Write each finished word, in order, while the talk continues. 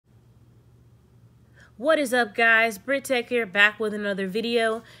What is up, guys? BritTech here, back with another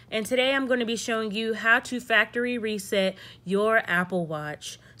video, and today I'm going to be showing you how to factory reset your Apple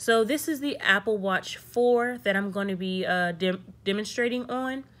Watch. So this is the Apple Watch 4 that I'm going to be demonstrating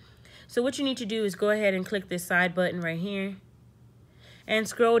on. So what you need to do is go ahead and click this side button right here and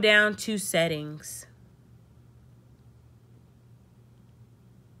scroll down to Settings.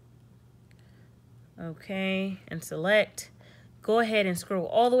 Okay, and select. Go ahead and scroll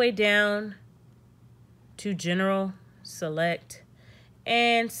all the way down to General, select,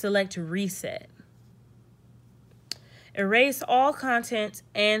 and select Reset. Erase all content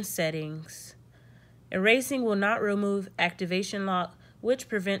and settings. Erasing will not remove activation lock, which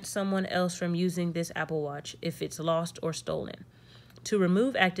prevents someone else from using this Apple Watch if it's lost or stolen. To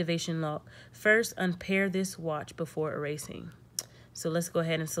remove activation lock, first unpair this watch before erasing. So let's go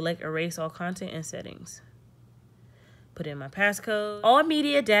ahead and select Erase all content and settings. Put in my passcode. All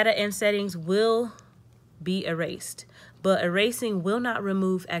media, data, and settings will be erased, but erasing will not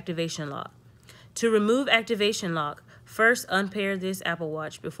remove activation lock. To remove activation lock, first unpair this Apple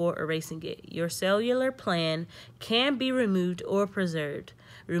Watch before erasing it. Your cellular plan can be removed or preserved.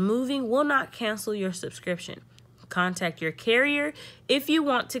 Removing will not cancel your subscription. Contact your carrier if you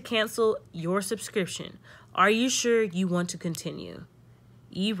want to cancel your subscription. Are you sure you want to continue?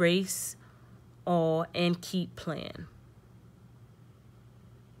 Erase all and keep plan.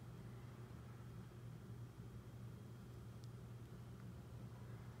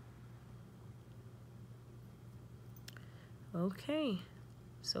 Okay,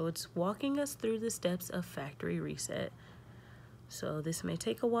 so it's walking us through the steps of factory reset. So this may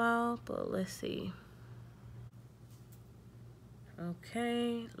take a while, but let's see.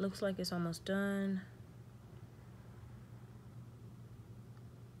 Okay, looks like it's almost done.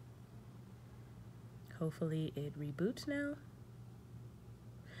 Hopefully it reboots now.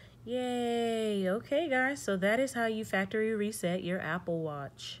 Yay! Okay, guys, so that is how you factory reset your Apple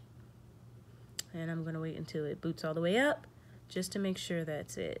Watch. And I'm gonna wait until it boots all the way up, just to make sure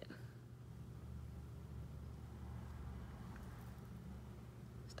that's it.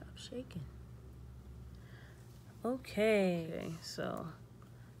 Stop shaking. Okay, so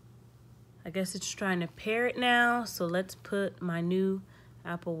I guess it's trying to pair it now. So let's put my new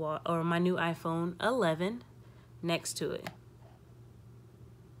Apple Watch or my new iPhone 11 next to it.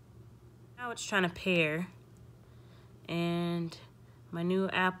 Now it's trying to pair, and my new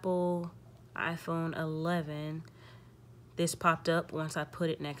Apple iPhone 11, this popped up once I put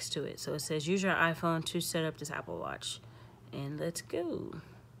it next to it. So it says use your iPhone to set up this Apple Watch, and let's go.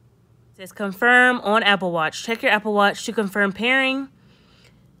 It says confirm on Apple Watch. Check your Apple Watch to confirm pairing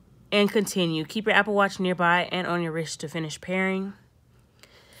and continue. Keep your Apple Watch nearby and on your wrist to finish pairing.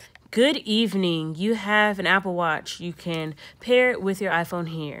 Good evening. You have an Apple Watch. You can pair it with your iPhone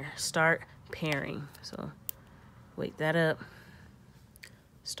here. Start pairing. So wake that up.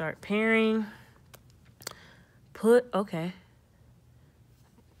 Start pairing. Okay.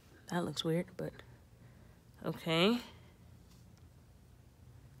 That looks weird, but okay.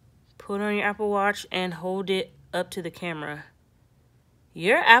 Put on your Apple Watch and hold it up to the camera.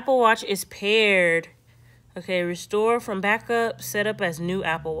 Your Apple Watch is paired. Okay, restore from backup, set up as new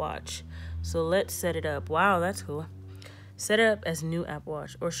Apple Watch. So let's set it up. Wow, that's cool. Set it up as new Apple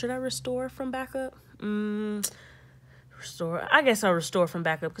Watch. Or should I restore from backup? Restore. I guess I'll restore from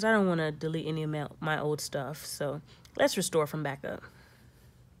backup because I don't want to delete any of my old stuff. So let's restore from backup.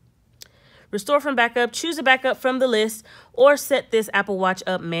 Restore from backup. Choose a backup from the list or set this Apple Watch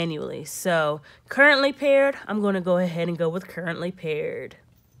up manually. So currently paired, I'm going to go ahead and go with currently paired.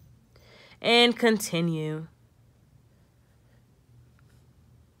 And continue.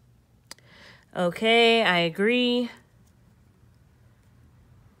 Okay, I agree.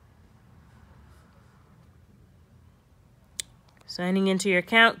 Signing into your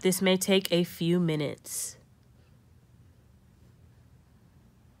account. This may take a few minutes.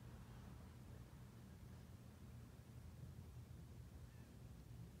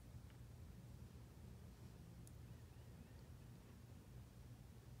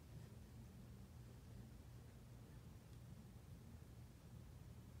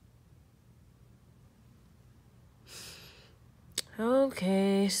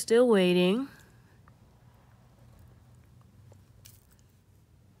 Okay, still waiting.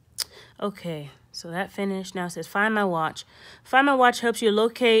 Okay, so that finished. Now it says find my watch. Find my watch helps you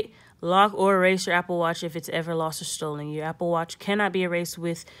locate, lock, or erase your Apple Watch if it's ever lost or stolen. Your Apple Watch cannot be erased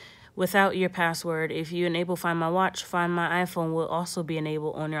without your password. If you enable Find My Watch, Find My iPhone will also be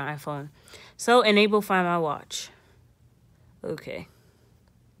enabled on your iPhone. So enable Find My Watch. Okay.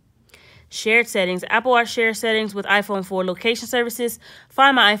 Shared settings. Apple Watch share settings with iPhone for location services.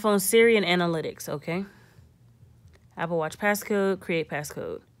 Find my iPhone, Siri, and analytics. Okay. Apple Watch passcode. Create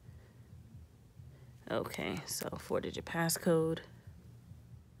passcode. Okay, so 4-digit passcode.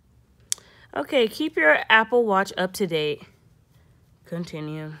 Okay, keep your Apple Watch up to date.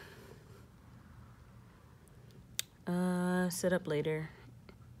 Continue. Set up later.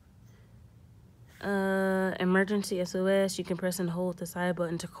 Emergency SOS. You can press and hold the side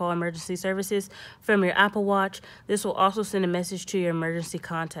button to call emergency services from your Apple Watch. This will also send a message to your emergency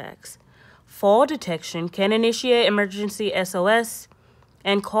contacts. Fall detection can initiate emergency SOS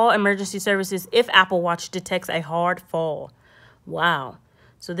and call emergency services if Apple Watch detects a hard fall. Wow.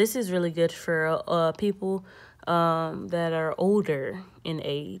 So this is really good for people that are older in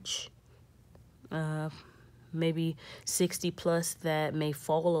age. Maybe 60 plus that may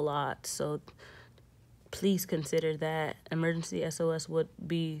fall a lot. So please consider that emergency SOS would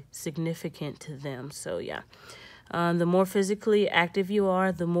be significant to them. So yeah, the more physically active you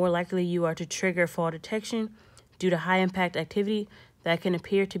are, the more likely you are to trigger fall detection due to high impact activity that can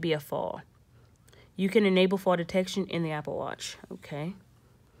appear to be a fall. You can enable fall detection in the Apple Watch. Okay.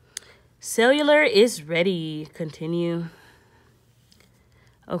 Cellular is ready. Continue.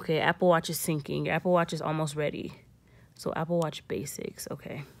 Okay, Apple Watch is syncing. Your Apple Watch is almost ready. So Apple Watch basics.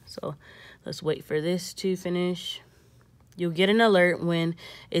 Okay, so let's wait for this to finish. You'll get an alert when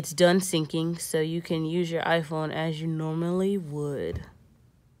it's done syncing, so you can use your iPhone as you normally would.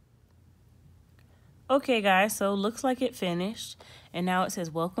 Okay, guys, so looks like it finished. And now it says,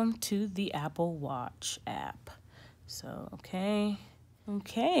 welcome to the Apple Watch app. So, okay.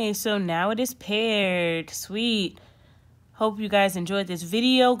 Okay, so now it is paired. Sweet. Hope you guys enjoyed this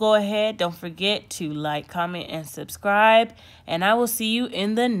video. Go ahead. Don't forget to like, comment, and subscribe. And I will see you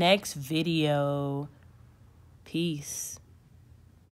in the next video. Peace.